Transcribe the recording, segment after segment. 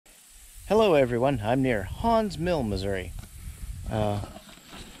Hello everyone, I'm near Haun's Mill, Missouri,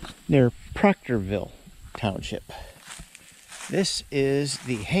 near Proctorville Township. This is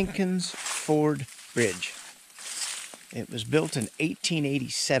the Henkins Ford Bridge. It was built in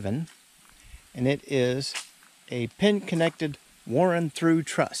 1887 and it is a pin-connected Warren Through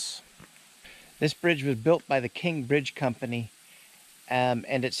Truss. This bridge was built by the King Bridge Company and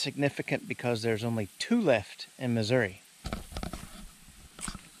it's significant because there's only two left in Missouri.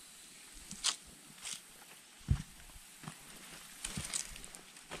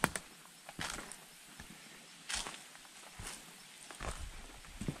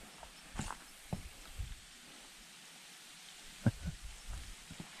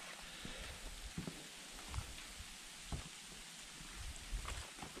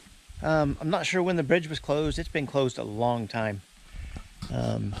 I'm not sure when the bridge was closed. It's been closed a long time.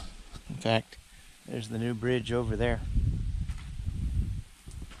 In fact, there's the new bridge over there.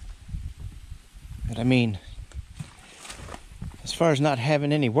 But I mean, as far as not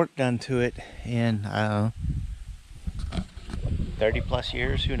having any work done to it in 30 plus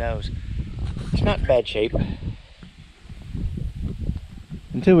years, who knows? It's not in bad shape.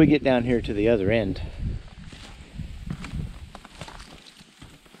 Until we get down here to the other end.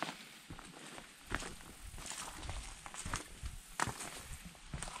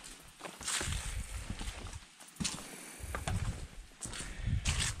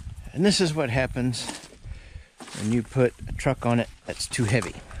 And this is what happens when you put a truck on it that's too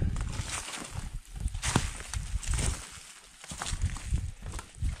heavy.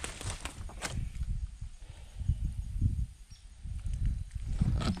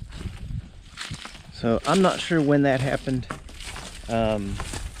 So I'm not sure when that happened.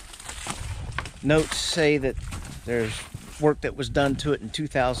 Notes say that there's work that was done to it in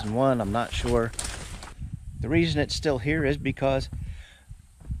 2001. I'm not sure. The reason it's still here is because,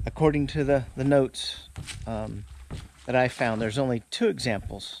 according to the notes that I found, there's only two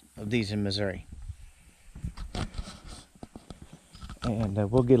examples of these in Missouri.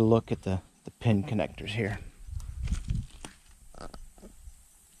 And we'll get a look at the pin connectors here.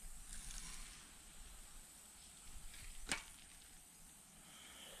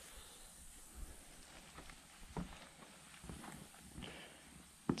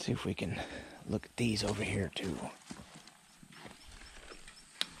 Let's see if we can look at these over here too.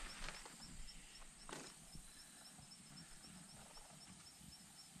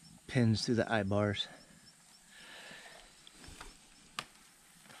 Pins through the eye bars.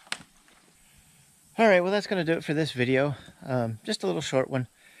 Alright, well that's going to do it for this video. Just a little short one.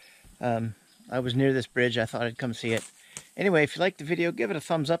 I was near this bridge. I thought I'd come see it. Anyway, if you liked the video, give it a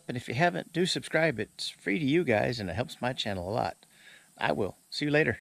thumbs up. And if you haven't, do subscribe. It's free to you guys and it helps my channel a lot. I will. See you later.